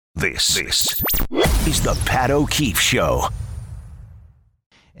This is the Pat O'Keefe Show.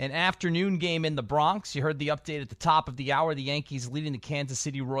 An afternoon game in the Bronx. You heard the update at the top of the hour. The Yankees leading the Kansas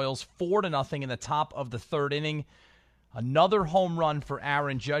City Royals 4-0 in the top of the third inning. Another home run for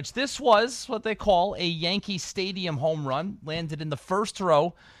Aaron Judge. This was what they call a Yankee Stadium home run. Landed in the first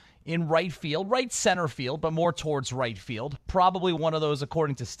row in right field, right center field, but more towards right field. Probably one of those,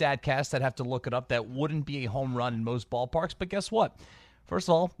 according to StatCast, I'd have to look it up, that wouldn't be a home run in most ballparks. But guess what? First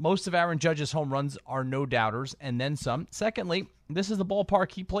of all, most of Aaron Judge's home runs are no doubters, and then some. Secondly, this is the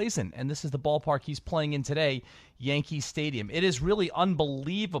ballpark he plays in, and this is the ballpark he's playing in today, Yankee Stadium. It is really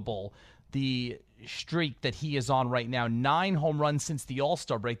unbelievable, the streak that he is on right now. 9 home runs since the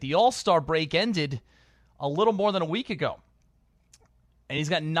All-Star break. The All-Star break ended a little more than a week ago, and he's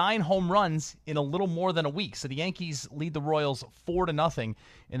got 9 home runs in a little more than a week. So the Yankees lead the Royals 4-0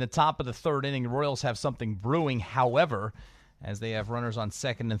 in the top of the third inning. The Royals have something brewing, however, as they have runners on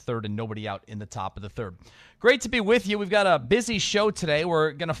second and third and nobody out in the top of the third. Great to be with you. We've got a busy show today.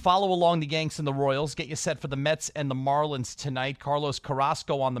 We're going to follow along the Yanks and the Royals, get you set for the Mets and the Marlins tonight. Carlos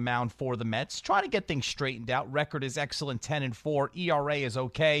Carrasco on the mound for the Mets. Trying to get things straightened out. Record is excellent, 10-4. ERA is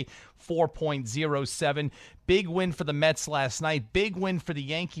okay, 4.07. Big win for the Mets last night. Big win for the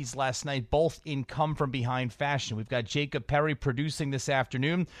Yankees last night, both in come-from-behind fashion. We've got Jacob Perry producing this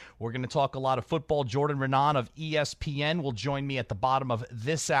afternoon. We're going to talk a lot of football. Jordan Raanan of ESPN will join me at the bottom of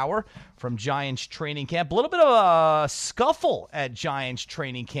this hour from Giants training camp. A little bit of a scuffle at Giants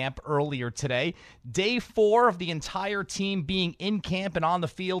training camp earlier today. Day 4 of the entire team being in camp and on the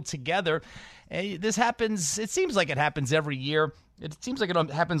field together. This happens, it seems like it happens every year. It seems like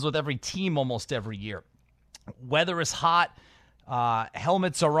it happens with every team almost every year. Weather is hot,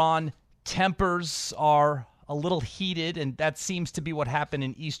 helmets are on, tempers are a little heated, and that seems to be what happened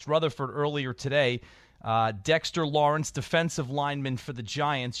in East Rutherford earlier today. Dexter Lawrence, defensive lineman for the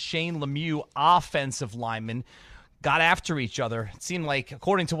Giants, Shane Lemieux, offensive lineman, got after each other. It seemed like,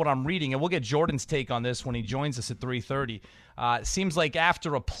 according to what I'm reading, and we'll get Jordan's take on this when he joins us at 3:30, it seems like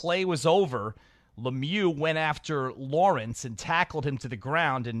after a play was over, Lemieux went after Lawrence and tackled him to the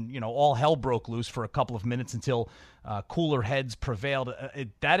ground, and all hell broke loose for a couple of minutes until cooler heads prevailed.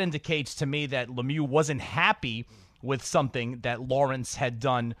 That indicates to me that Lemieux wasn't happy with something that Lawrence had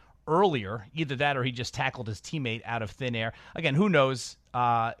done earlier. Either that or he just tackled his teammate out of thin air. Again, who knows?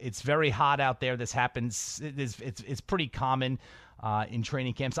 It's very hot out there. This happens. It's pretty common in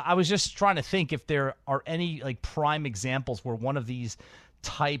training camps. I was just trying to think if there are any prime examples where one of these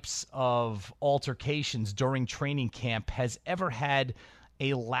types of altercations during training camp has ever had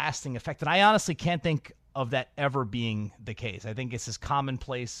a lasting effect. And I honestly can't think of that ever being the case. I think it's as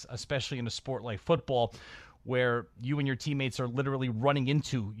commonplace, especially in a sport like football, where you and your teammates are literally running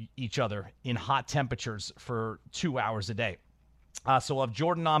into each other in hot temperatures for 2 hours a day. So we'll have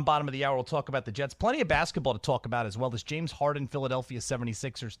Jordan on bottom of the hour. We'll talk about the Jets. Plenty of basketball to talk about as well. This James Harden, Philadelphia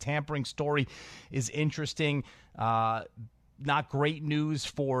 76ers tampering story is interesting. Not great news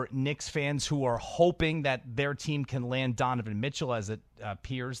for Knicks fans who are hoping that their team can land Donovan Mitchell, as it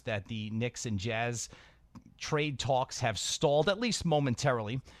appears that the Knicks and Jazz trade talks have stalled, at least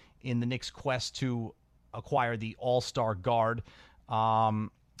momentarily, in the Knicks' quest to acquire the all-star guard. And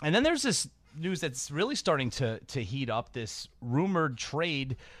then there's this news that's really starting to heat up, this rumored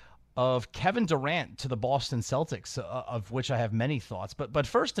trade of Kevin Durant to the Boston Celtics, of which I have many thoughts. But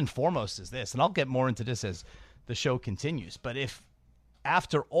first and foremost is this, and I'll get more into this as the show continues. But if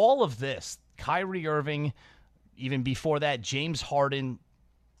after all of this, Kyrie Irving, even before that, James Harden,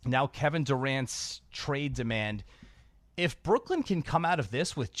 now Kevin Durant's trade demand, if Brooklyn can come out of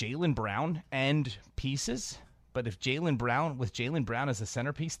this with Jaylen Brown and pieces, but if Jaylen Brown as a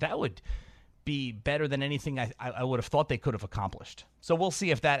centerpiece, that would be better than anything I would have thought they could have accomplished. So we'll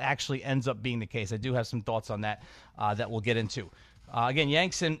see if that actually ends up being the case. I do have some thoughts on that that we'll get into. Again,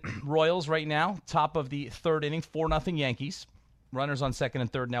 Yanks and Royals right now, top of the third inning, 4-0 Yankees. Runners on second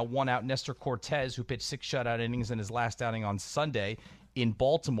and third, now 1 out. Nestor Cortez, who pitched 6 shutout innings in his last outing on Sunday in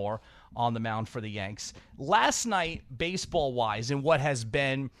Baltimore, on the mound for the Yanks. Last night, baseball-wise, in what has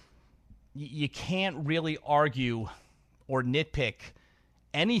been, you can't really argue or nitpick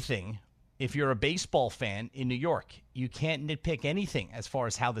anything if you're a baseball fan in New York. You can't nitpick anything as far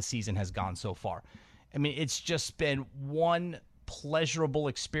as how the season has gone so far. I mean, it's just been one pleasurable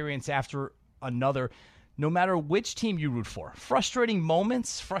experience after another, no matter which team you root for. Frustrating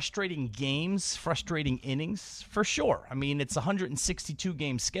moments, frustrating games, frustrating innings, for sure. I mean, it's a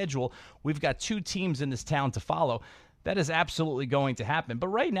 162-game schedule. We've got 2 teams in this town to follow. That is absolutely going to happen. But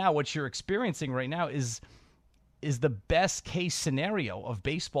right now, what you're experiencing right now is the best case scenario of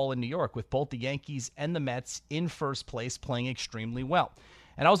baseball in New York, with both the Yankees and the Mets in first place playing extremely well.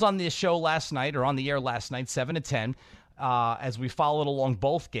 And I was on the show last night, or on the air last night, 7 to 10, as we followed along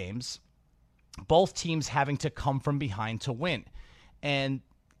both games. Both teams having to come from behind to win. And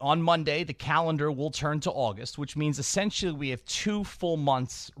on Monday, the calendar will turn to August, which means essentially we have 2 full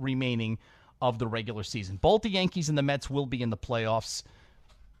months remaining of the regular season. Both the Yankees and the Mets will be in the playoffs.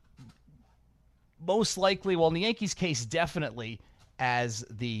 Most likely, well, in the Yankees' case, definitely as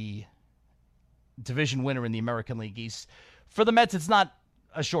the division winner in the American League East. For the Mets, it's not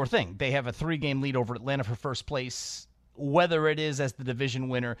a sure thing. They have a 3-game lead over Atlanta for first place. Whether it is as the division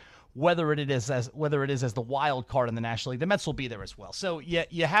winner, whether it is as the wild card in the National League, the Mets will be there as well. So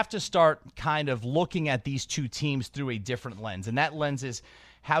you have to start kind of looking at these two teams through a different lens, and that lens is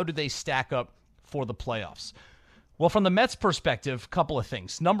how do they stack up for the playoffs? Well, from the Mets' perspective, a couple of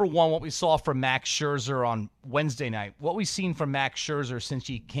things. Number one, what we saw from Max Scherzer on Wednesday night, what we've seen from Max Scherzer since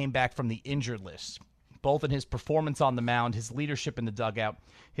he came back from the injured list, both in his performance on the mound, his leadership in the dugout,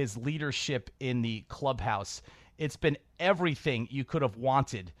 his leadership in the clubhouse. It's been everything you could have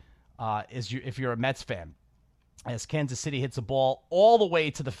wanted if you're a Mets fan. As Kansas City hits a ball all the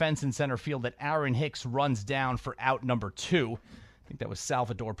way to the fence in center field that Aaron Hicks runs down for out number 2. I think that was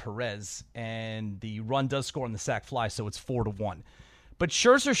Salvador Perez. And the run does score on the sac fly, so it's 4-1. But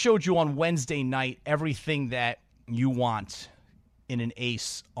Scherzer showed you on Wednesday night everything that you want in an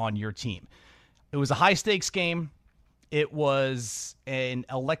ace on your team. It was a high-stakes game. It was an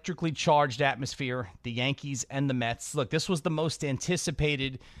electrically charged atmosphere, the Yankees and the Mets. Look, this was the most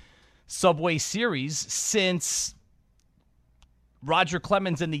anticipated Subway Series since Roger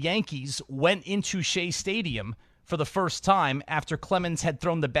Clemens and the Yankees went into Shea Stadium for the first time after Clemens had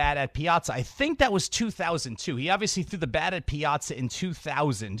thrown the bat at Piazza. I think that was 2002. He obviously threw the bat at Piazza in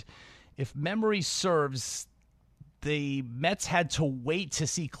 2000. If memory serves, the Mets had to wait to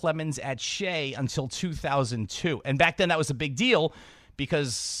see Clemens at Shea until 2002. And back then that was a big deal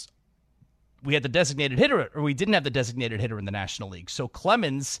because we had the designated hitter, or we didn't have the designated hitter in the National League. So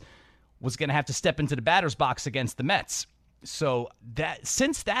Clemens was going to have to step into the batter's box against the Mets. So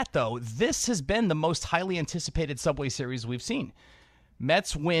since that, though, this has been the most highly anticipated Subway Series we've seen.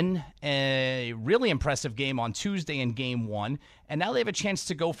 Mets win a really impressive game on Tuesday in Game 1, and now they have a chance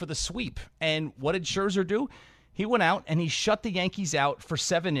to go for the sweep. And what did Scherzer do? He went out and he shut the Yankees out for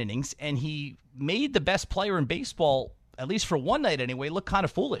 7 innings, and he made the best player in baseball, at least for one night anyway, look kind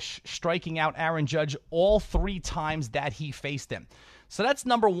of foolish, striking out Aaron Judge all 3 times that he faced him. So that's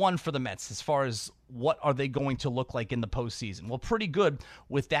number one for the Mets as far as what are they going to look like in the postseason. Well, pretty good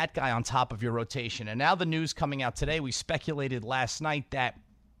with that guy on top of your rotation. And now the news coming out today, we speculated last night that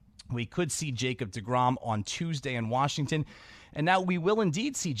we could see Jacob deGrom on Tuesday in Washington. And now we will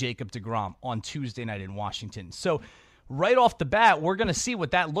indeed see Jacob deGrom on Tuesday night in Washington. So right off the bat, we're going to see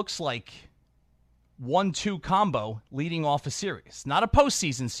what that looks like. 1-2 combo leading off a series. Not a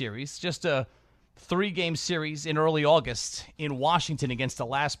postseason series, just a 3-game series in early August in Washington against the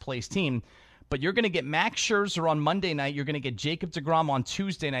last-place team. But you're going to get Max Scherzer on Monday night. You're going to get Jacob deGrom on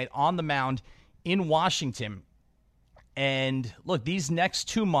Tuesday night on the mound in Washington. And look, these next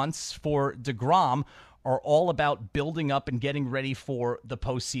 2 months for deGrom are all about building up and getting ready for the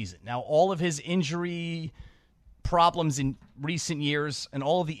postseason. Now, all of his injury problems in recent years and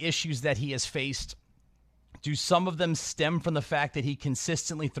all of the issues that he has faced, do some of them stem from the fact that he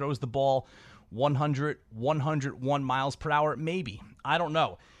consistently throws the ball 100, 101 miles per hour? Maybe. I don't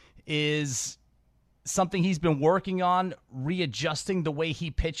know. Is something he's been working on, readjusting the way he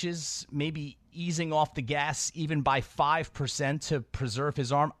pitches, maybe easing off the gas even by 5% to preserve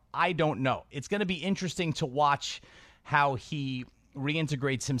his arm? I don't know. It's going to be interesting to watch how he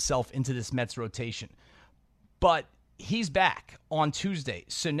reintegrates himself into this Mets rotation. But he's back on Tuesday.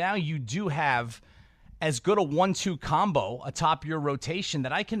 So now you do have as good a 1-2 combo atop your rotation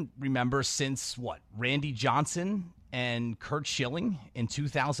that I can remember since, Randy Johnson and Curt Schilling in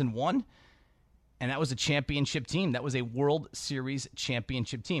 2001? And that was a championship team. That was a World Series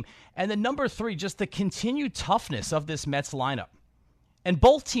championship team. And then number 3, just the continued toughness of this Mets lineup. And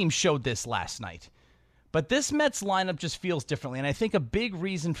both teams showed this last night. But this Mets lineup just feels differently. And I think a big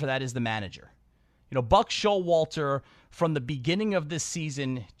reason for that is the manager. Buck Showalter, from the beginning of this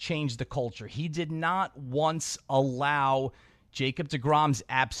season, changed the culture. He did not once allow Jacob deGrom's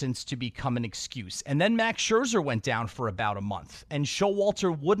absence to become an excuse. And then Max Scherzer went down for about a month, and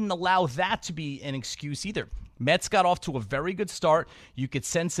Showalter wouldn't allow that to be an excuse either. Mets got off to a very good start. You could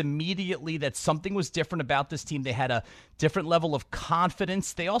sense immediately that something was different about this team. They had a different level of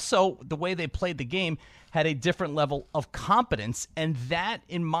confidence. They also, the way they played the game, had a different level of competence. And that,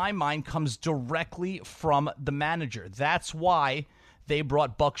 in my mind, comes directly from the manager. That's why they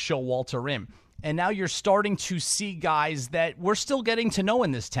brought Buck Showalter in. And now you're starting to see guys that we're still getting to know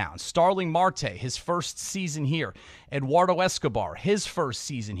in this town. Starling Marte, his first season here. Eduardo Escobar, his first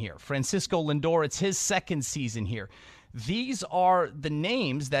season here. Francisco Lindor, it's his second season here. These are the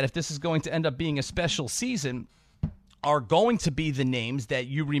names that, if this is going to end up being a special season, are going to be the names that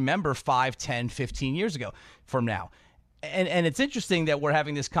you remember 5, 10, 15 years ago from now. And it's interesting that we're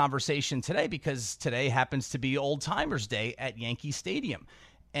having this conversation today because today happens to be Old Timers Day at Yankee Stadium.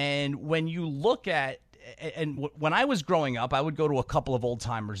 And when you look at, and when I was growing up, I would go to a couple of Old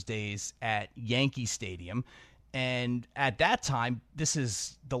Timers Days at Yankee Stadium. And at that time, this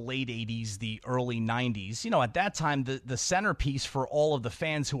is the late 80s, the early 90s. At that time, the centerpiece for all of the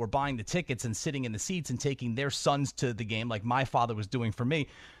fans who were buying the tickets and sitting in the seats and taking their sons to the game, like my father was doing for me,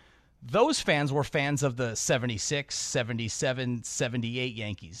 those fans were fans of the 76, 77, 78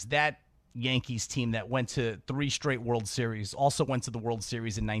 Yankees. That Yankees team that went to 3 straight World Series, also went to the World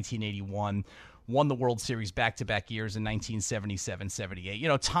Series in 1981, won the World Series back-to-back years in 1977,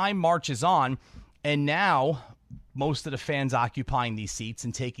 78. Time marches on, and now most of the fans occupying these seats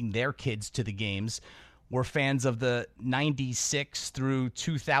and taking their kids to the games were fans of the 96 through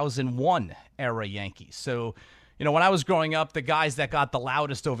 2001 era Yankees. So, when I was growing up, the guys that got the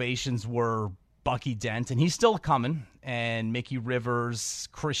loudest ovations were Bucky Dent, and he's still coming, and Mickey Rivers,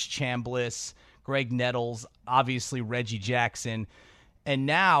 Chris Chambliss, Greg Nettles, obviously Reggie Jackson. And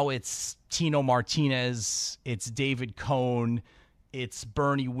now it's Tino Martinez, it's David Cohn, it's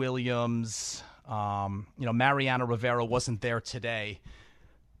Bernie Williams. Mariano Rivera wasn't there today.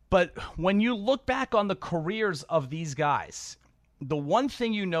 But when you look back on the careers of these guys, the one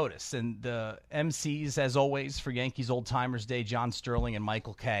thing you notice, and the MCs, as always, for Yankees Old Timers Day, John Sterling and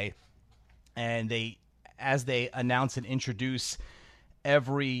Michael Kay, and as they announce and introduce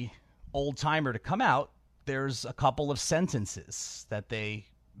every old timer to come out, there's a couple of sentences that they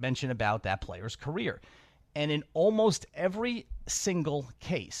mention about that player's career. And in almost every single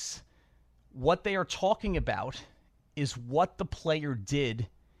case, what they are talking about is what the player did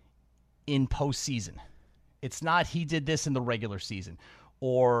in postseason. It's not he did this in the regular season,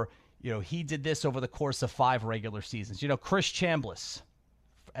 or he did this over the course of 5 regular seasons. Chris Chambliss,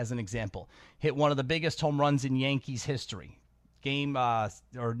 as an example, hit one of the biggest home runs in Yankees history.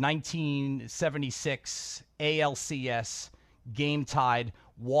 1976 ALCS, game tied,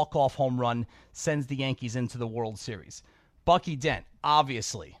 walk-off home run, sends the Yankees into the World Series. Bucky Dent,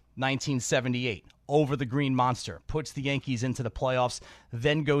 obviously, 1978, over the Green Monster, puts the Yankees into the playoffs,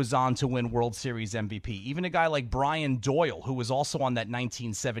 then goes on to win World Series MVP. Even a guy like Brian Doyle, who was also on that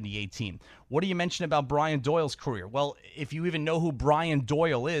 1978 team. What do you mention about Brian Doyle's career? Well, if you even know who Brian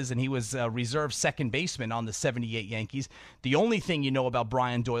Doyle is, and he was a reserve second baseman on the 78 Yankees, the only thing you know about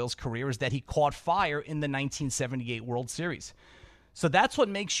Brian Doyle's career is that he caught fire in the 1978 World Series. So that's what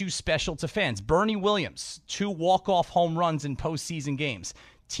makes you special to fans. Bernie Williams, 2 walk-off home runs in postseason games.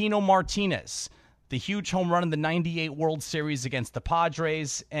 Tino Martinez, the huge home run in the 98 World Series against the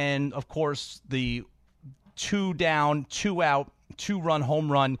Padres, and, of course, the 2 down, 2 out, 2-run home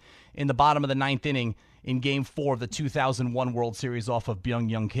run in the bottom of the 9th inning in Game 4 of the 2001 World Series off of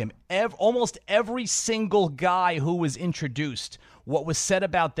Byung-Hyun Kim. Almost every single guy who was introduced, what was said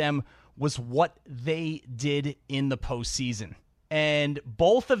about them was what they did in the postseason. And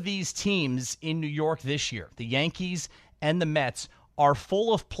both of these teams in New York this year, the Yankees and the Mets, are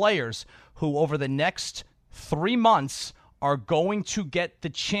full of players who over the next 3 months are going to get the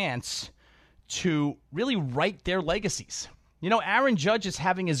chance to really write their legacies. Aaron Judge is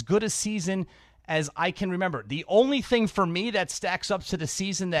having as good a season as I can remember. The only thing for me that stacks up to the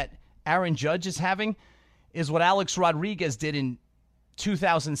season that Aaron Judge is having is what Alex Rodriguez did in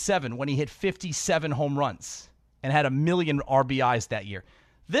 2007 when he hit 57 home runs and had 1 million RBIs that year.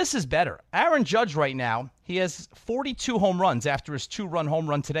 This is better. Aaron Judge right now, he has 42 home runs after his 2-run home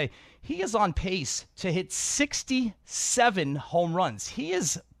run today. He is on pace to hit 67 home runs. He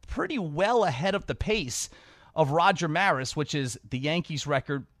is pretty well ahead of the pace of Roger Maris, which is the Yankees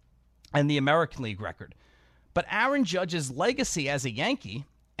record and the American League record. But Aaron Judge's legacy as a Yankee,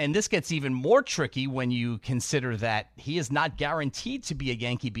 and this gets even more tricky when you consider that he is not guaranteed to be a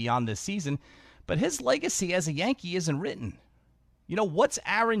Yankee beyond this season, but his legacy as a Yankee isn't written. What's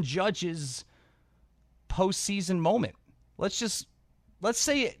Aaron Judge's postseason moment? Let's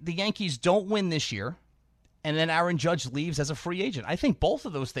say the Yankees don't win this year, and then Aaron Judge leaves as a free agent. I think both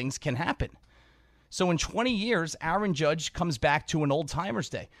of those things can happen. So in 20 years, Aaron Judge comes back to an Old Timers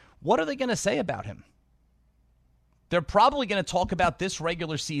Day. What are they going to say about him? They're probably going to talk about this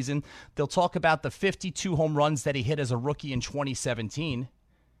regular season. They'll talk about the 52 home runs that he hit as a rookie in 2017.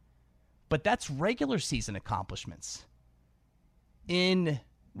 But that's regular season accomplishments. In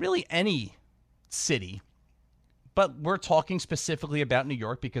really any city, but we're talking specifically about New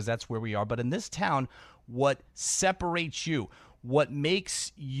York because that's where we are. But in this town, what separates you, what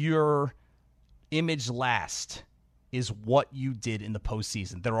makes your image last, is what you did in the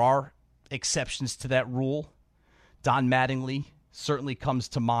postseason. There are exceptions to that rule. Don Mattingly certainly comes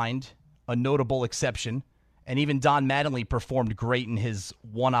to mind, a notable exception. And even Don Mattingly performed great in his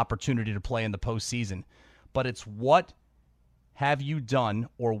one opportunity to play in the postseason. But it's what have you done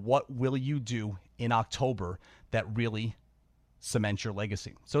or what will you do in October that really cements your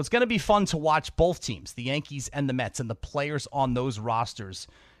legacy. So it's going to be fun to watch both teams, the Yankees and the Mets, and the players on those rosters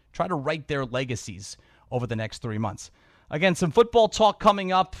try to write their legacies over the next 3 months. Again, some football talk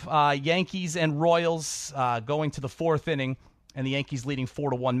coming up. Yankees and Royals going to the fourth inning, and the Yankees leading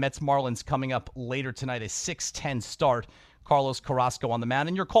 4-1. Mets-Marlins coming up later tonight, a 6:10 start. Carlos Carrasco on the mound.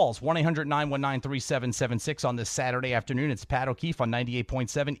 And your calls, 1-800-919-3776 on this Saturday afternoon. It's Pat O'Keefe on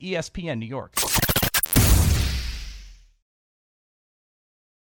 98.7 ESPN New York.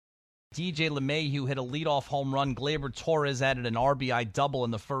 DJ Lemieux hit a leadoff home run. Gleyber Torres added an RBI double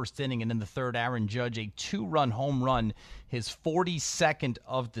in the first inning. And in the third, Aaron Judge, a 2-run home run, his 42nd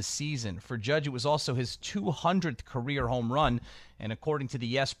of the season. For Judge, it was also his 200th career home run. And according to the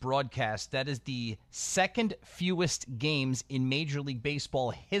Yes broadcast, that is the second fewest games in Major League Baseball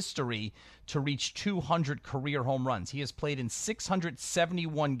history to reach 200 career home runs. He has played in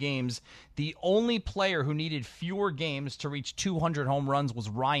 671 games. The only player who needed fewer games to reach 200 home runs was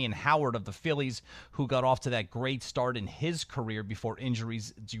Ryan Howard of the Phillies, who got off to that great start in his career before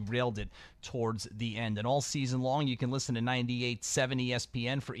injuries derailed it towards the end. And all season long, you can listen to 98.7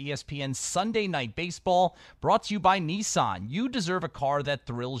 ESPN for ESPN's Sunday Night Baseball, brought to you by Nissan. You deserve a car that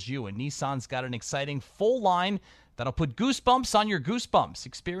thrills you, and Nissan's got an exciting full line that'll put goosebumps on your goosebumps.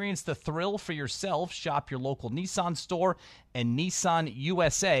 Experience the thrill for yourself. Shop your local Nissan store and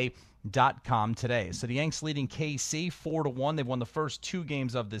NissanUSA.com today. So the Yanks leading KC 4-1. They've won the first two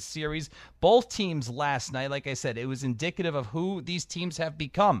games of this series. Both teams last night, like I said, it was indicative of who these teams have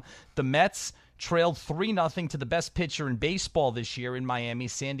become. The Mets trailed 3-0 to the best pitcher in baseball this year in Miami,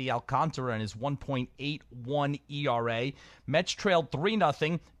 Sandy Alcantara, and his 1.81 ERA. Mets trailed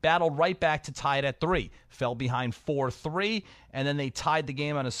 3-0, battled right back to tie it at 3. Fell behind 4-3, and then they tied the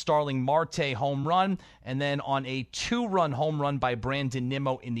game on a Starling Marte home run, and then on a 2-run home run by Brandon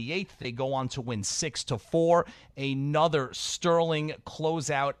Nimmo in the 8th, they go on to win 6-4. Another sterling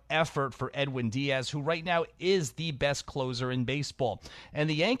closeout effort for Edwin Diaz, who right now is the best closer in baseball. And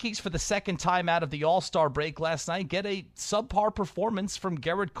the Yankees, for the second time out of the All-Star break last night, get a subpar performance from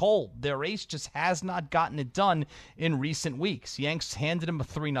Gerrit Cole. Their ace just has not gotten it done in recent weeks. Yanks handed him a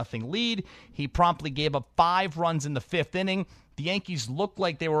 3-0 lead. He promptly gave up 5 runs in the 5th inning. The Yankees looked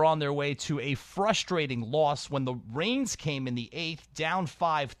like they were on their way to a frustrating loss when the rains came in the 8th, down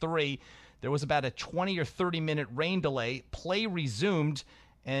 5-3. There was about a 20 or 30-minute rain delay. Play resumed,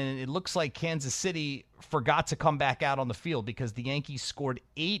 and it looks like Kansas City forgot to come back out on the field because the Yankees scored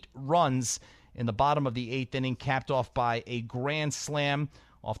 8 runs in the bottom of the 8th inning, capped off by a grand slam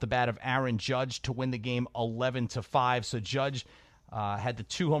off the bat of Aaron Judge to win the game 11-5. So Judge had the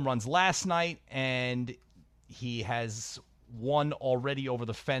 2 home runs last night, and he has one already over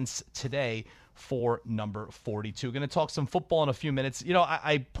the fence today for number 42. Going to talk some football in a few minutes. You know,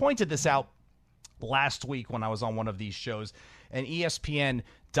 I pointed this out last week when I was on one of these shows, and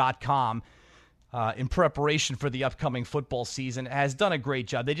ESPN.com, in preparation for the upcoming football season, has done a great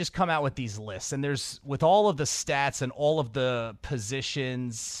job. They just come out with these lists, and there's, with all of the stats and all of the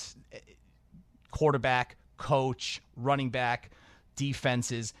positions, quarterback, coach, running back,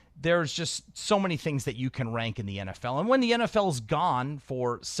 defenses, there's just so many things that you can rank in the NFL. And when the NFL is gone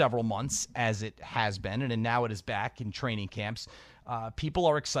for several months, as it has been, and now it is back in training camps, people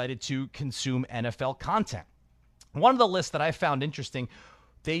are excited to consume NFL content. One of the lists that I found interesting,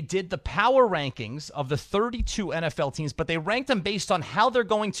 they did the power rankings of the 32 NFL teams, but they ranked them based on how they're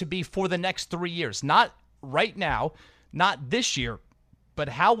going to be for the next 3 years. Not right now, not this year, but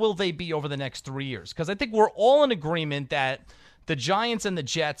how will they be over the next 3 years? Because I think we're all in agreement that the Giants and the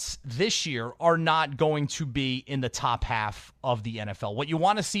Jets this year are not going to be in the top half of the NFL. What you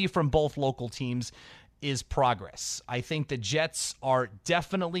want to see from both local teams is progress. I think the Jets are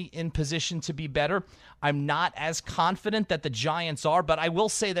definitely in position to be better. I'm not as confident that the Giants are, but I will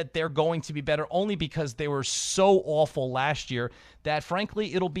say that they're going to be better only because they were so awful last year that,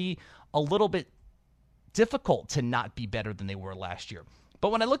 frankly, it'll be a little bit difficult to not be better than they were last year.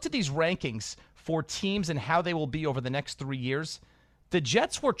 But when I looked at these rankings for teams and how they will be over the next 3 years, the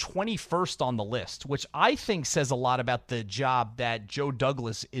Jets were 21st on the list, which I think says a lot about the job that Joe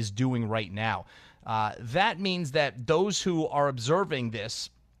Douglas is doing right now. That means that those who are observing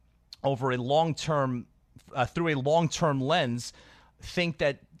this over a long-term, through a long-term lens, think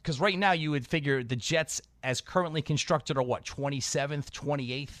that, because right now you would figure the Jets as currently constructed are 27th,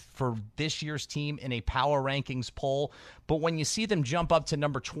 28th for this year's team in a power rankings poll. But when you see them jump up to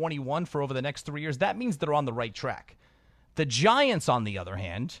number 21 for over the next 3 years, that means they're on the right track. The Giants, on the other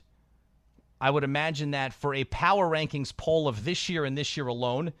hand, I would imagine that for a power rankings poll of this year and this year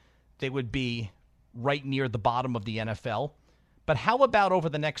alone, they would be right near the bottom of the NFL. But how about over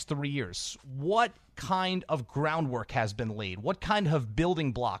the next 3 years? What kind of groundwork has been laid? What kind of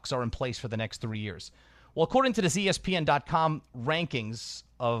building blocks are in place for the next 3 years? Well, according to this ESPN.com rankings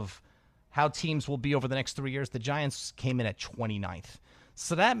of how teams will be over the next 3 years, the Giants came in at 29th.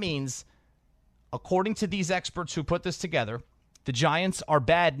 So that means, according to these experts who put this together, the Giants are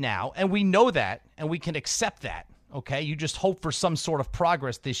bad now, and we know that, and we can accept that, okay? You just hope for some sort of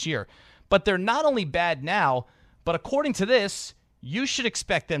progress this year. But they're not only bad now, but according to this, you should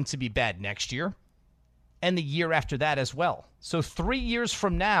expect them to be bad next year and the year after that as well. So 3 years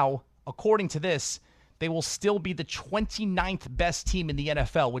from now, according to this, they will still be the 29th best team in the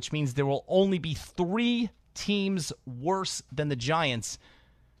NFL, which means there will only be 3 teams worse than the Giants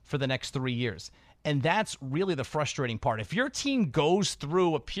for the next 3 years. And that's really the frustrating part. If your team goes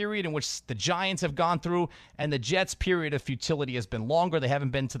through a period in which the Giants have gone through and the Jets' period of futility has been longer, they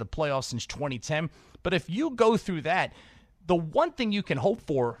haven't been to the playoffs since 2010. But if you go through that, the one thing you can hope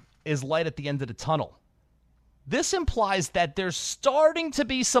for is light at the end of the tunnel. This implies that there's starting to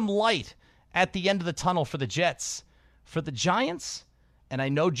be some light at the end of the tunnel for the Jets. For the Giants, and I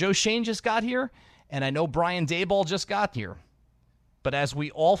know Joe Shane just got here, and I know Brian Daboll just got here, but as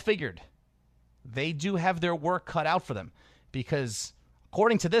we all figured, they do have their work cut out for them because,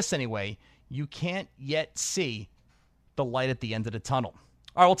 according to this anyway, you can't yet see the light at the end of the tunnel.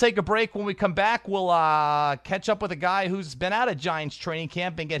 All right, we'll take a break. When we come back, we'll catch up with a guy who's been out of Giants training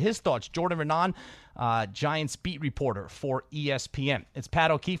camp and get his thoughts. Jordan Raanan, Giants beat reporter for ESPN. It's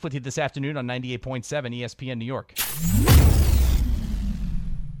Pat O'Keefe with you this afternoon on 98.7 ESPN New York.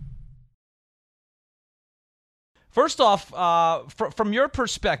 First off, from your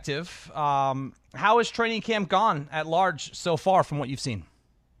perspective, how has training camp gone at large so far from what you've seen?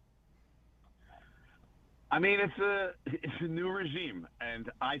 I mean, it's a new regime, and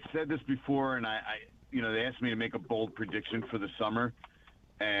I said this before, and I they asked me to make a bold prediction for the summer,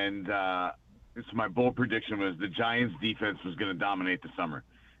 and my bold prediction was the Giants' defense was going to dominate the summer.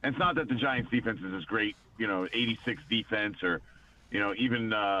 And it's not that the Giants' defense is this great, 86 defense or, even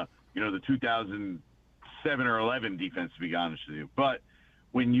the 2007 or 11 defense, to be honest with you. But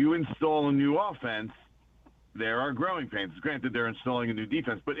when you install a new offense, there are growing pains. Granted, they're installing a new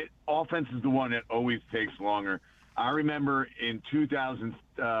defense, but offense is the one that always takes longer. I remember in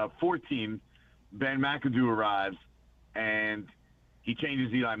 2014, Ben McAdoo arrives, and he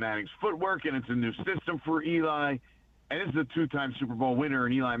changes Eli Manning's footwork, and it's a new system for Eli. And this is a 2-time Super Bowl winner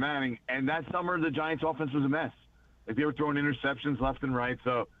in Eli Manning. And that summer, the Giants' offense was a mess. Like, they were throwing interceptions left and right.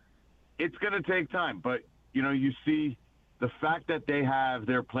 So it's going to take time. But, you see the fact that they have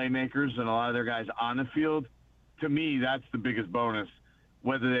their playmakers and a lot of their guys on the field, to me, that's the biggest bonus.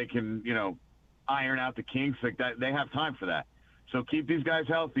 Whether they can, iron out the kinks like that, they have time for that. So keep these guys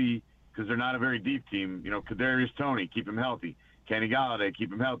healthy because they're not a very deep team. Kadarius Toney, keep him healthy. Kenny Galladay,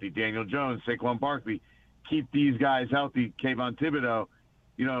 keep him healthy. Daniel Jones, Saquon Barkley, keep these guys healthy. Kayvon Thibodeau,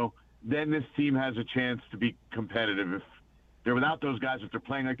 then this team has a chance to be competitive. If they're without those guys, if they're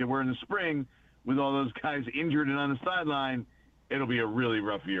playing like they were in the spring with all those guys injured and on the sideline, it'll be a really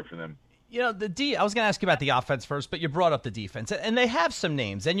rough year for them. I was going to ask you about the offense first, but you brought up the defense. And they have some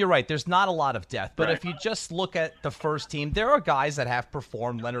names, and you're right, there's not a lot of depth. But if you just look at the first team, there are guys that have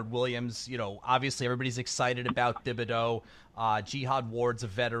performed. Leonard Williams, obviously everybody's excited about Thibodeau. Jihad Ward's a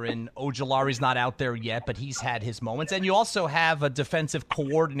veteran. Ojulari's not out there yet, but he's had his moments. And you also have a defensive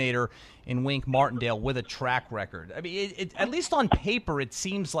coordinator in Wink Martindale with a track record. I mean, at least on paper, it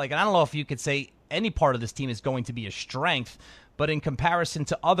seems like, and I don't know if you could say any part of this team is going to be a strength, but in comparison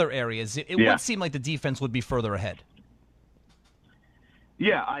to other areas, it would seem like the defense would be further ahead.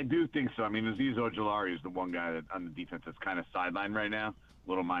 Yeah, I do think so. I mean, Azeez Ojulari is the one guy on the defense that's kind of sidelined right now,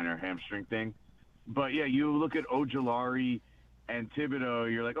 little minor hamstring thing. But, yeah, you look at Ojulari and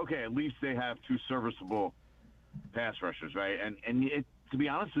Thibodeau, you're like, okay, at least they have 2 serviceable pass rushers, right? And to be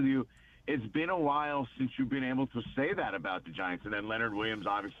honest with you, it's been a while since you've been able to say that about the Giants. And then Leonard Williams,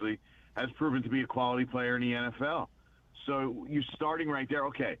 obviously, has proven to be a quality player in the NFL. So you're starting right there.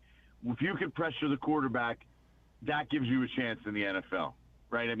 Okay, if you can pressure the quarterback, that gives you a chance in the NFL,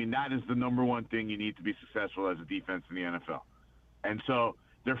 right? I mean, that is the number one thing you need to be successful as a defense in the NFL. And so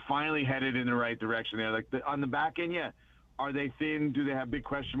they're finally headed in the right direction there. Like on the back end, yeah, Are they thin? Do they have big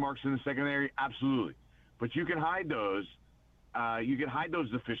question marks in the secondary? Absolutely. But you can hide those. You can hide those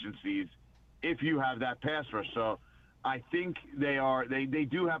deficiencies if you have that pass rush. So I think they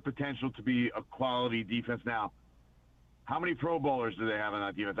do have potential to be a quality defense. Now, how many Pro Bowlers do they have on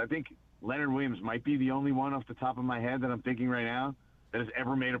that defense? I think Leonard Williams might be the only one off the top of my head that I'm thinking right now that has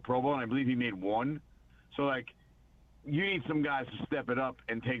ever made a Pro Bowl, and I believe he made one. So, like, you need some guys to step it up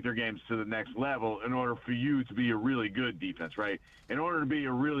and take their games to the next level in order for you to be a really good defense, right? In order to be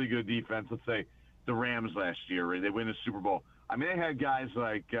a really good defense, let's say the Rams last year, right? They win the Super Bowl. I mean, they had guys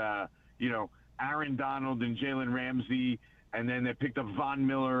like, Aaron Donald and Jalen Ramsey, and then they picked up Von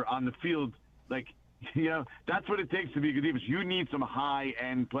Miller on the field. Like, that's what it takes to be a good defense. You need some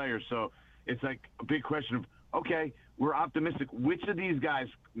high-end players. So it's like a big question of, okay, we're optimistic. Which of these guys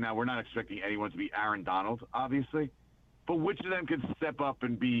 – now, we're not expecting anyone to be Aaron Donald, obviously, but which of them could step up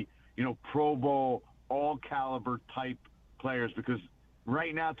and be, Pro Bowl, all-caliber type players? Because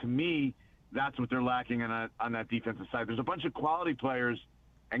right now, to me, that's what they're lacking on that defensive side. There's a bunch of quality players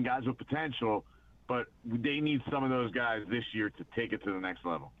and guys with potential, but they need some of those guys this year to take it to the next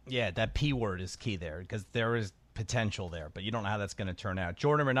level. Yeah, that P word is key there because there is potential there, but you don't know how that's going to turn out.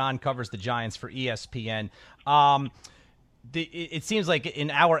 Jordan Raanan covers the Giants for ESPN. It seems like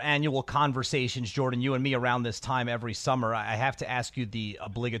in our annual conversations, Jordan, you and me around this time every summer, I have to ask you the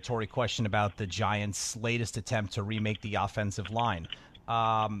obligatory question about the Giants' latest attempt to remake the offensive line.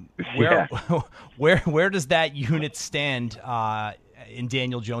 Where does that unit stand in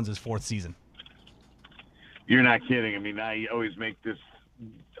Daniel Jones's fourth season? You're not kidding. I mean, I always make this,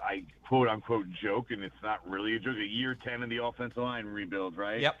 quote-unquote joke, and it's not really a joke. A year 10 of the offensive line rebuild,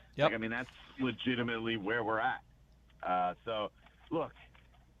 right? Yep. Like, I mean, that's legitimately where we're at. So, look,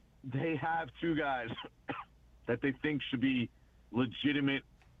 they have two guys that they think should be legitimate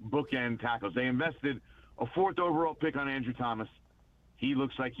bookend tackles. They invested a 4th overall pick on Andrew Thomas. He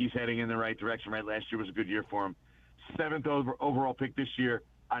looks like he's heading in the right direction, right? Last year was a good year for him. 7th overall pick this year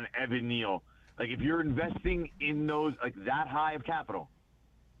on Evan Neal. Like, if you're investing in those, like, that high of capital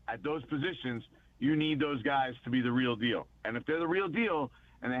at those positions, you need those guys to be the real deal. And if they're the real deal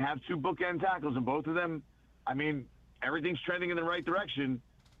and they have 2 bookend tackles and both of them, I mean, everything's trending in the right direction,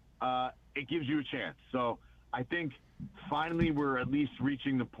 it gives you a chance. So I think finally we're at least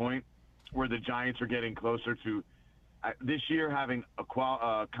reaching the point where the Giants are getting closer to this year having a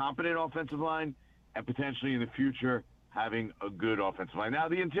competent offensive line and potentially in the future having a good offensive line. Now,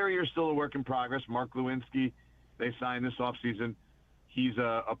 the interior is still a work in progress. Mark Lewinsky, they signed this offseason. He's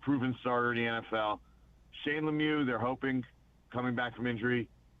a proven starter in the NFL. Shane Lemieux, they're hoping, coming back from injury,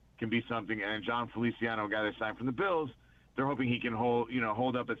 can be something. And John Feliciano, a guy they signed from the Bills, they're hoping he can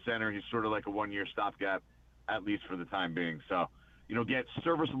hold up at center. He's sort of like a one-year stopgap, at least for the time being. So, get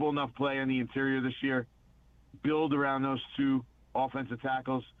serviceable enough play in the interior this year, build around those 2 offensive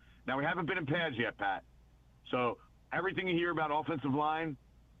tackles. Now, we haven't been in pads yet, Pat. So everything you hear about offensive line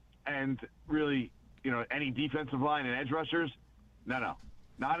and really, any defensive line and edge rushers, no.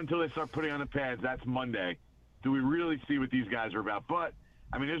 Not until they start putting on the pads. That's Monday. Do we really see what these guys are about? But,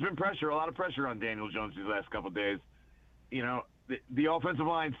 I mean, there's been pressure, a lot of pressure on Daniel Jones these last couple of days. The offensive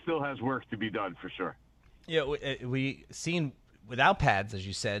line still has work to be done for sure. Yeah, we seen without pads, as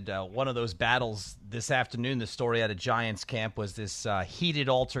you said, one of those battles this afternoon. The story out of Giants camp was this heated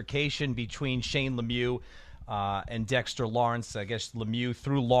altercation between Shane Lemieux and Dexter Lawrence. I guess Lemieux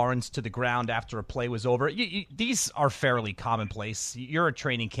threw Lawrence to the ground after a play was over. These are fairly commonplace. You're at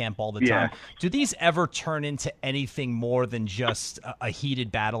training camp all the time. Do these ever turn into anything more than just a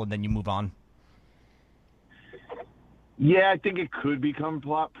heated battle and then you move on? Yeah, I think it could become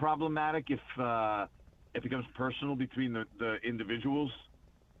problematic if it becomes personal between the individuals.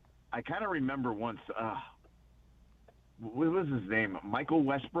 I kind of remember once, what was his name? Michael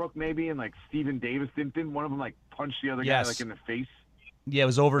Westbrook, maybe, and like Stephen Davis. Didn't one of them like punch the other guy like in the face? Yeah, it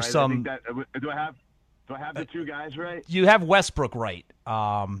was over some. Do I have the 2 guys right? You have Westbrook right.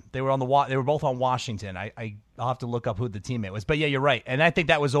 They were they were both on Washington. I'll have to look up who the teammate was, but yeah, you're right. And I think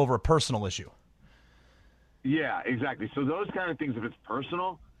that was over a personal issue. Yeah, exactly. So those kind of things, if it's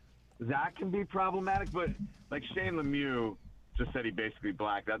personal, that can be problematic. But like Shane Lemieux just said, he basically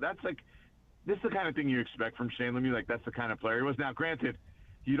blacked out. That's like, this is the kind of thing you expect from Shane Lemieux. Like, that's the kind of player he was. Now, granted,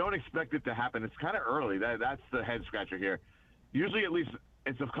 you don't expect it to happen. It's kind of early. That's the head scratcher here. Usually, at least,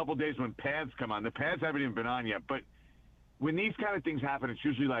 it's a couple days when pads come on. The pads haven't even been on yet. But when these kind of things happen, it's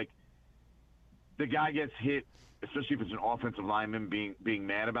usually like the guy gets hit, especially if it's an offensive lineman being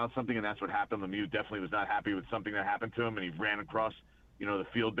mad about something, and that's what happened. Lemieux definitely was not happy with something that happened to him, and he ran across, the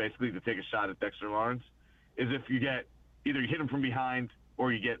field basically to take a shot at Dexter Lawrence. Is if you get either you hit him from behind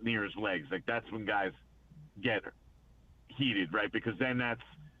or you get near his legs. Like, that's when guys get heated, right? Because then that's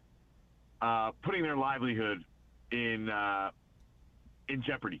putting their livelihood in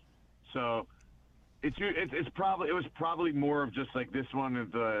jeopardy. So it was probably more of just like this one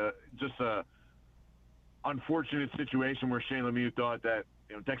of just a unfortunate situation where Shane Lemieux thought that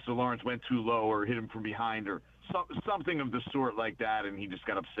Dexter Lawrence went too low or hit him from behind or something of the sort like that, and he just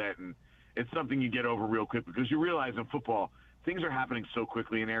got upset. And it's something you get over real quick because you realize in football things are happening so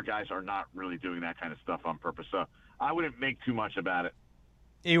quickly, and their guys are not really doing that kind of stuff on purpose. So I wouldn't make too much about it.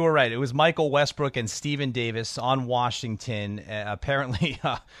 You were right. It was Michael Westbrook and Stephen Davis on Washington. Apparently,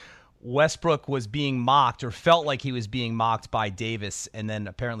 Westbrook was being mocked or felt like he was being mocked by Davis, and then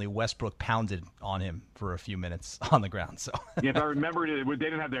apparently Westbrook pounded on him for a few minutes on the ground. So yeah, if I remember it, they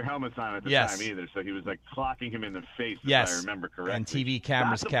didn't have their helmets on at the time either, so he was like clocking him in the face, if I remember correctly. And TV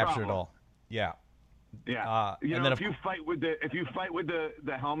cameras captured it all. Yeah. Yeah. If you fight with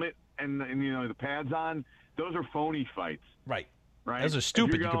the helmet and the pads on, those are phony fights. Right. Right. Those are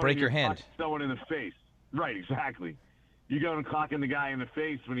stupid. You could break your hand. Someone in the face. Right. Exactly. You go and clocking the guy in the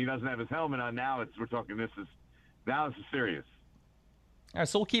face when he doesn't have his helmet on. Now we're talking. This is serious. All right,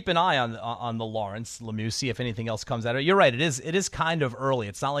 so we'll keep an eye on the Lawrence Lemieux, see if anything else comes out of it. You're right, it is kind of early.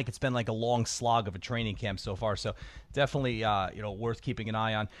 It's not like it's been like a long slog of a training camp so far, so definitely worth keeping an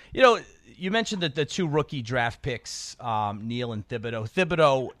eye on. You mentioned that the two rookie draft picks, Neal and Thibodeau.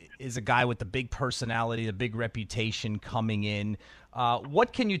 Thibodeau is a guy with the big personality, the big reputation coming in.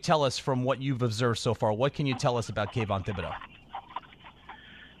 What can you tell us from what you've observed so far? What can you tell us about Kayvon Thibodeau?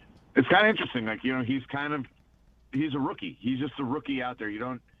 It's kind of interesting. He's a rookie. He's just a rookie out there. You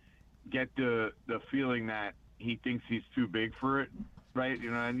don't get the feeling that he thinks he's too big for it, right?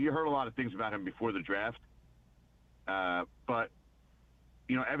 And you heard a lot of things about him before the draft. But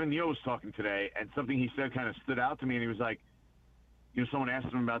Evan Neal was talking today, and something he said kind of stood out to me, and he was like, someone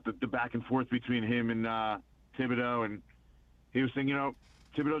asked him about the back and forth between him and Thibodeau, and he was saying,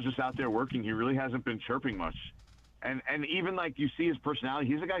 Thibodeau's just out there working. He really hasn't been chirping much. And even like you see his personality,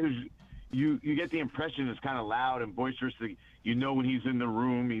 he's a guy who's you get the impression is kind of loud and boisterous. When he's in the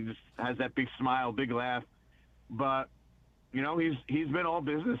room, he just has that big smile, big laugh. But he's been all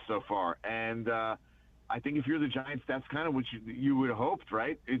business so far, and I think if you're the Giants, that's kind of what you would have hoped,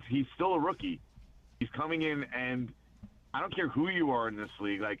 right? He's still a rookie. He's coming in, and I don't care who you are in this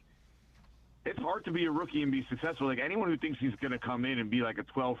league. Like, it's hard to be a rookie and be successful. Like, anyone who thinks he's going to come in and be like a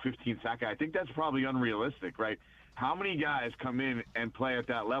 12, 15 sack guy, I think that's probably unrealistic, right? How many guys come in and play at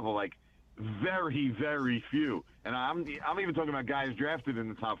that level? Like, very, very few. And I'm even talking about guys drafted in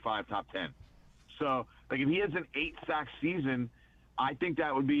the top 5, top 10. So, like, if he has an 8-sack season, I think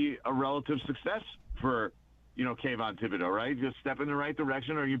that would be a relative success for, Kayvon Thibodeau, right? Just step in the right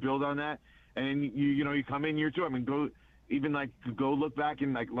direction, or you build on that, and you come in year 2. I mean, go look back,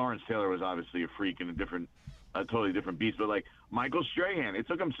 and like Lawrence Taylor was obviously a freak and a totally different beast. But like Michael Strahan, it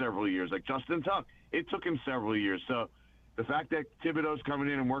took him several years. Like Justin Tuck, it took him several years. So the fact that Thibodeau's coming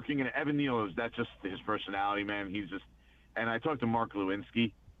in and working, and Evan Neal that's just his personality, man. And I talked to Mark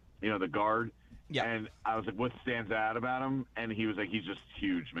Lewinsky, the guard. Yeah. And I was like, what stands out about him? And he was like, he's just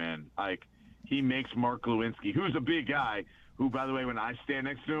huge, man. Like, he makes Mark Lewinsky, who's a big guy, who, by the way, when I stand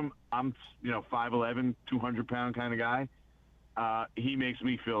next to him, I'm, 5'11", 200-pound kind of guy. He makes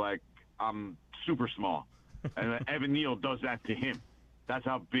me feel like I'm super small. And Evan Neal does that to him. That's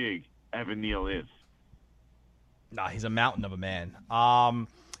how big Evan Neal is. Nah, he's a mountain of a man.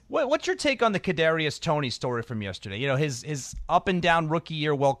 What's your take on the Kadarius Toney story from yesterday? His up and down rookie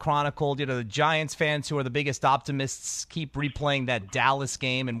year, well chronicled. The Giants fans, who are the biggest optimists, keep replaying that Dallas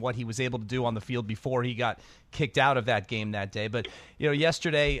game and what he was able to do on the field before he got kicked out of that game that day. But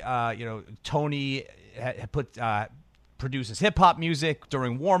yesterday, Toney had produces hip-hop music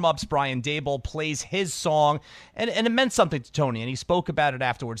during warm-ups. Brian Dable plays his song, and it meant something to Toney, and he spoke about it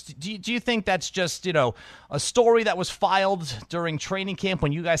afterwards. Do you think that's just, a story that was filed during training camp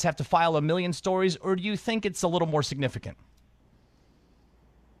when you guys have to file a million stories, or do you think it's a little more significant?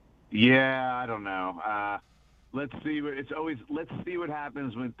 Yeah, I don't know. Let's see what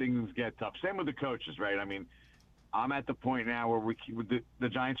happens when things get tough. Same with the coaches, right? I mean, I'm at the point now where the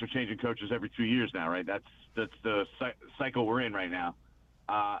Giants are changing coaches every 2 years now, right? That's the cycle we're in right now.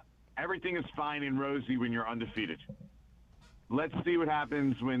 Everything is fine and rosy when you're undefeated. Let's see what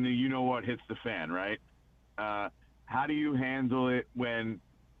happens when the you-know-what hits the fan, right? How do you handle it when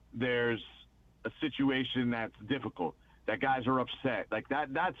there's a situation that's difficult, that guys are upset? Like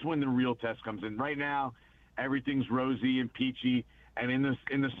that's when the real test comes in. Right now, everything's rosy and peachy. And in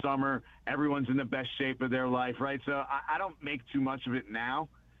the summer, everyone's in the best shape of their life, right? So I don't make too much of it now.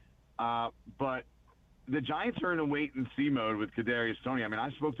 But the Giants are in a wait-and-see mode with Kadarius Toney. I mean, I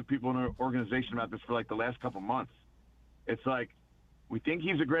spoke to people in our organization about this for like the last couple months. It's like, we think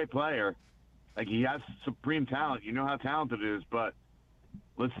he's a great player. Like, he has supreme talent. You know how talented it is, but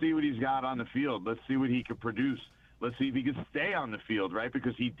let's see what he's got on the field. Let's see what he could produce. Let's see if he can stay on the field, right?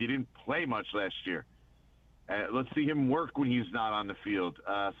 Because he didn't play much last year. Let's see him work when he's not on the field.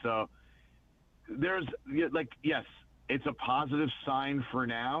 So there's, like, yes, it's a positive sign for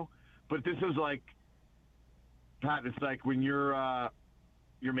now, but this is like, Pat, it's like when you're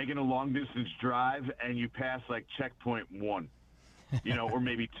making a long distance drive and you pass like checkpoint 1, or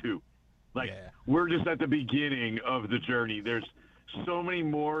maybe 2. Like, we're just at the beginning of the journey. There's so many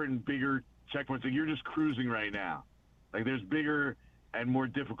more and bigger checkpoints. Like, you're just cruising right now. Like, there's bigger and more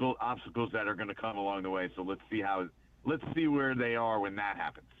difficult obstacles that are going to come along the way. So let's see where they are when that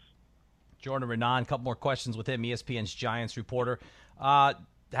happens. Jordan Raanan, a couple more questions with him, ESPN's Giants reporter.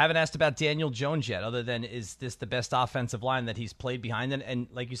 Haven't asked about Daniel Jones yet, other than is this the best offensive line that he's played behind? And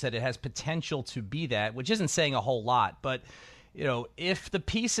like you said, it has potential to be that, which isn't saying a whole lot. But, if the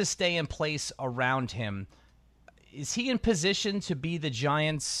pieces stay in place around him, is he in position to be the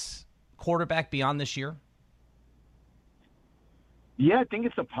Giants' quarterback beyond this year? Yeah, I think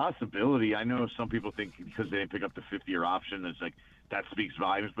it's a possibility. I know some people think because they didn't pick up the 5th-year option, it's like that speaks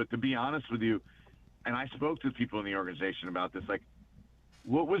volumes. But to be honest with you, and I spoke to people in the organization about this, like,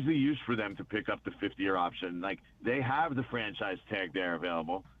 what was the use for them to pick up the 5th-year option? Like, they have the franchise tag there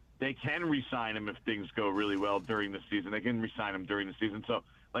available. They can re-sign him if things go really well during the season. They can re-sign him during the season. So,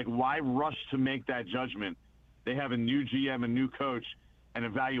 like, why rush to make that judgment? They have a new GM, a new coach, an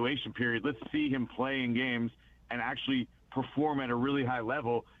evaluation period. Let's see him play in games and actually perform at a really high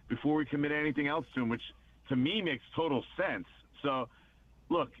level before we commit anything else to him, which to me makes total sense. So,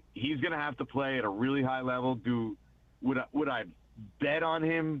 look, he's going to have to play at a really high level. Would I bet on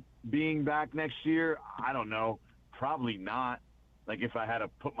him being back next year? I don't know. Probably not. Like, if I had to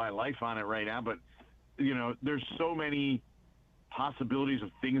put my life on it right now. But, there's so many possibilities of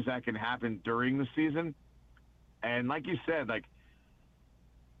things that can happen during the season. And like you said, like,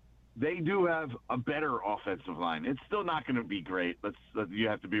 they do have a better offensive line. It's still not going to be great. You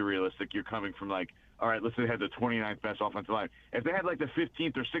have to be realistic. You're coming from, like, all right, let's say they had the 29th best offensive line. If they had like the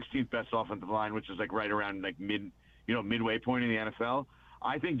 15th or 16th best offensive line, which is like right around like midway point in the NFL,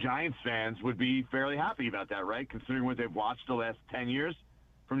 I think Giants fans would be fairly happy about that, right? Considering what they've watched the last 10 years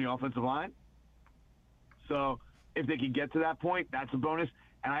from the offensive line. So if they could get to that point, that's a bonus.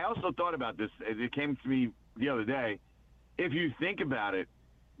 And I also thought about this. It came to me the other day. If you think about it,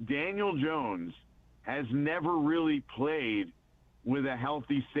 Daniel Jones has never really played with a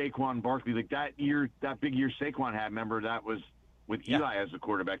healthy Saquon Barkley. Like that big year Saquon had, remember, that was with Eli as the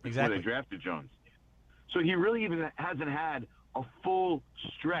quarterback before they drafted Jones. So he really even hasn't had a full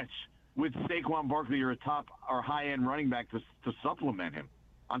stretch with Saquon Barkley or a top or high-end running back to supplement him,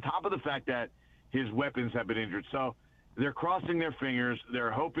 on top of the fact that his weapons have been injured. So they're crossing their fingers.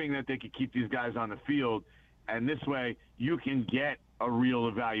 They're hoping that they could keep these guys on the field, and this way you can get a real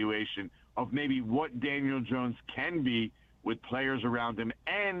evaluation of maybe what Daniel Jones can be with players around him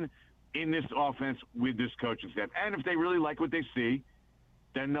and in this offense with this coaching staff. And if they really like what they see,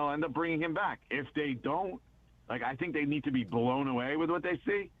 then they'll end up bringing him back. If they don't, like, I think they need to be blown away with what they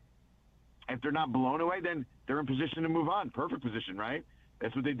see. If they're not blown away, then they're in position to move on. Perfect position, right?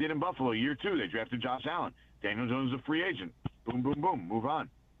 That's what they did in Buffalo. Year 2, they drafted Josh Allen. Daniel Jones is a free agent. Boom, boom, boom. Move on.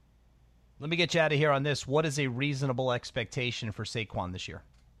 Let me get you out of here on this. What is a reasonable expectation for Saquon this year?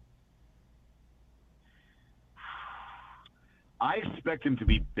 I expect him to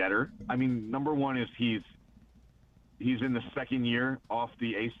be better. I mean, number one is he's in the second year off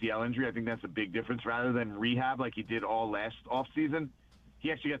the ACL injury. I think that's a big difference. Rather than rehab like he did all last offseason,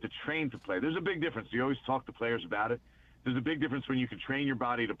 he actually got to train to play. There's a big difference. You always talk to players about it. There's a big difference when you can train your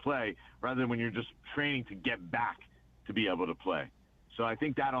body to play rather than when you're just training to get back to be able to play. So I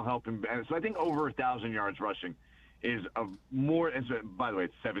think that'll help him. So I think over 1,000 yards rushing is by the way,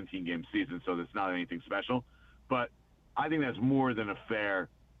 it's a 17-game season, so that's not anything special. But I think that's more than a fair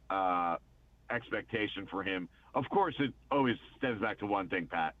expectation for him. Of course, it always stems back to one thing,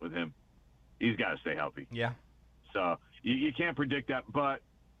 Pat, with him. He's got to stay healthy. Yeah. So you can't predict that. But,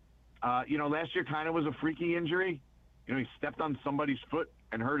 last year kind of was a freaky injury. He stepped on somebody's foot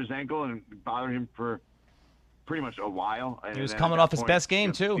and hurt his ankle and bothered him for pretty much a while. He was coming off his best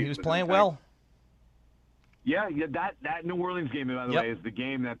game, too. He was playing well. Yeah, that New Orleans game, by the way, is the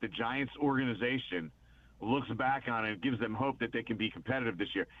game that the Giants organization looks back on and gives them hope that they can be competitive this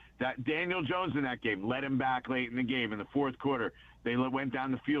year. That Daniel Jones in that game led him back late in the game in the fourth quarter. They went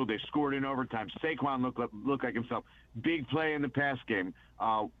down the field. They scored in overtime. Saquon looked like himself. Big play in the pass game.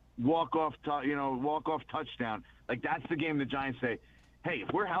 Walk-off touchdown. Like, that's the game the Giants say, hey,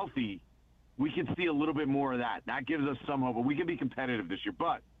 if we're healthy, we could see a little bit more of that. That gives us some hope. But we can be competitive this year.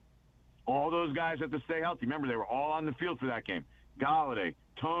 But all those guys have to stay healthy. Remember, they were all on the field for that game. Galladay,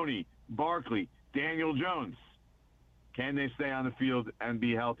 Toney, Barkley, Daniel Jones. Can they stay on the field and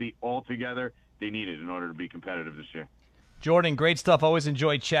be healthy all together? They need it in order to be competitive this year. Jordan, great stuff. Always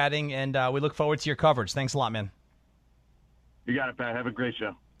enjoyed chatting, and we look forward to your coverage. Thanks a lot, man. You got it, Pat. Have a great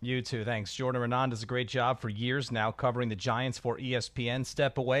show. You too. Thanks. Jordan Raanan does a great job for years now covering the Giants for ESPN.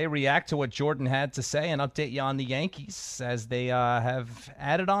 Step away, react to what Jordan had to say, and update you on the Yankees as they have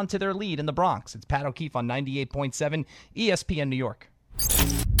added on to their lead in the Bronx. It's Pat O'Keefe on 98.7 ESPN New York.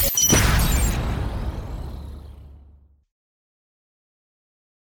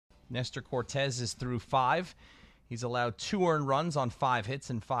 Nestor Cortez is through 5. He's allowed 2 earned runs on 5 hits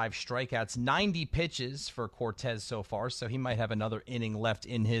and 5 strikeouts. 90 pitches for Cortez so far, so he might have another inning left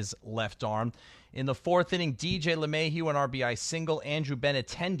in his left arm. In the 4th inning, DJ LeMahieu, an RBI single. Andrew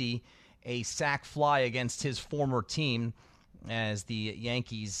Benintendi, a sac fly against his former team, as the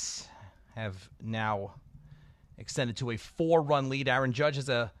Yankees have now extended to a 4-run lead. Aaron Judge has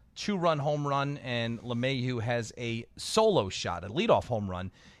a 2-run home run, and LeMahieu has a solo shot, a leadoff home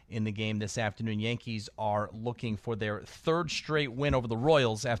run in the game this afternoon. Yankees are looking for their 3rd straight win over the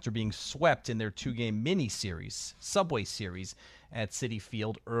Royals after being swept in their 2-game mini-series, Subway Series, at Citi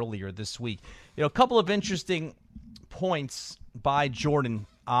Field earlier this week. A couple of interesting points by Jordan.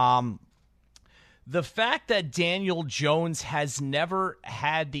 The fact that Daniel Jones has never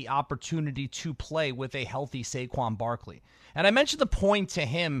had the opportunity to play with a healthy Saquon Barkley. And I mentioned the point to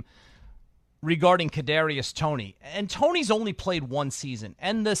him regarding Kadarius Toney. And Toney's only played 1 season,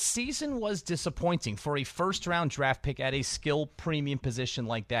 and the season was disappointing for a first-round draft pick at a skill premium position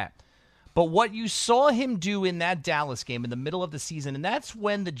like that. But what you saw him do in that Dallas game in the middle of the season, and that's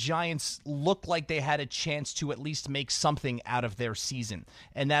when the Giants looked like they had a chance to at least make something out of their season.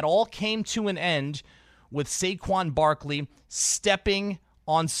 And that all came to an end with Saquon Barkley stepping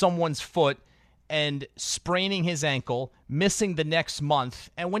on someone's foot and spraining his ankle, missing the next month.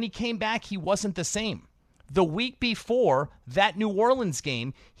 And when he came back, he wasn't the same. The week before that New Orleans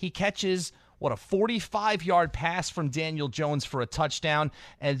game, he catches, a 45-yard pass from Daniel Jones for a touchdown,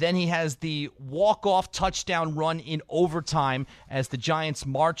 and then he has the walk-off touchdown run in overtime as the Giants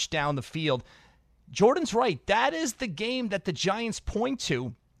march down the field. Jordan's right. That is the game that the Giants point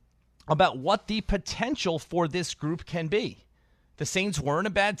to about what the potential for this group can be. The Saints weren't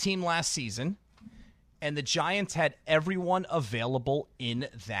a bad team last season, and the Giants had everyone available in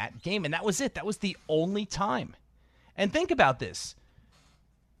that game. And that was it. That was the only time. And think about this.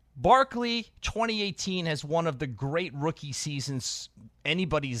 Barkley, 2018, has one of the great rookie seasons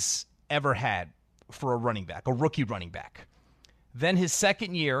anybody's ever had for a running back, a rookie running back. Then his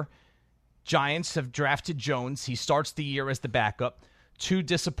second year, Giants have drafted Jones. He starts the year as the backup. 2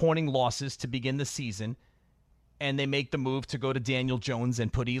 disappointing losses to begin the season. And they make the move to go to Daniel Jones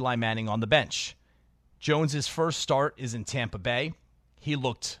and put Eli Manning on the bench. Jones's first start is in Tampa Bay. He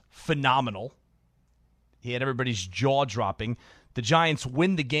looked phenomenal. He had everybody's jaw dropping. The Giants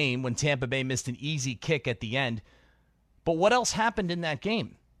win the game when Tampa Bay missed an easy kick at the end. But what else happened in that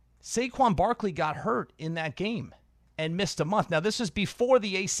game? Saquon Barkley got hurt in that game and missed a month. Now, this was before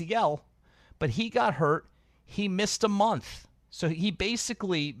the ACL, but he got hurt. He missed a month. So he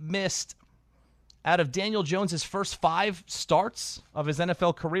basically missed, out of Daniel Jones' first 5 starts of his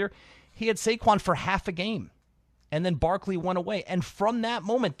NFL career, he had Saquon for half a game, and then Barkley went away. And from that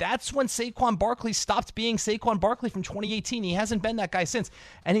moment, that's when Saquon Barkley stopped being Saquon Barkley from 2018. He hasn't been that guy since,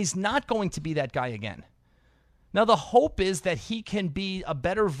 and he's not going to be that guy again. Now, the hope is that he can be a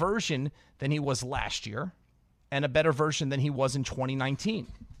better version than he was last year and a better version than he was in 2019.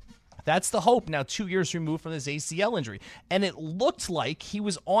 That's the hope now, 2 years removed from his ACL injury. And it looked like he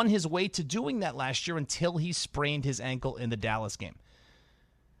was on his way to doing that last year until he sprained his ankle in the Dallas game.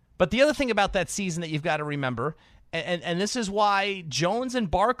 But the other thing about that season that you've got to remember, and this is why Jones and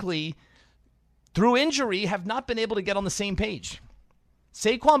Barkley, through injury, have not been able to get on the same page.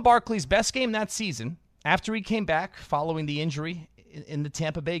 Saquon Barkley's best game that season, after he came back following the injury in the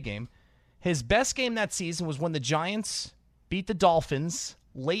Tampa Bay game, his best game that season was when the Giants beat the Dolphins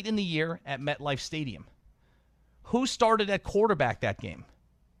late in the year at MetLife Stadium. Who started at quarterback that game?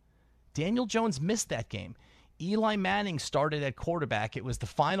 Daniel Jones missed that game. Eli Manning started at quarterback. It was the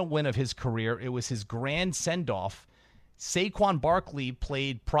final win of his career. It was his grand send-off. Saquon Barkley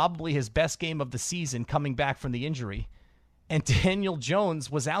played probably his best game of the season coming back from the injury. And Daniel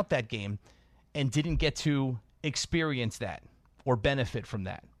Jones was out that game and didn't get to experience that or benefit from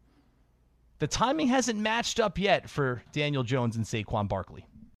that. The timing hasn't matched up yet for Daniel Jones and Saquon Barkley.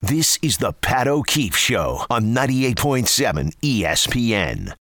 This is the Pat O'Keefe Show on 98.7 ESPN.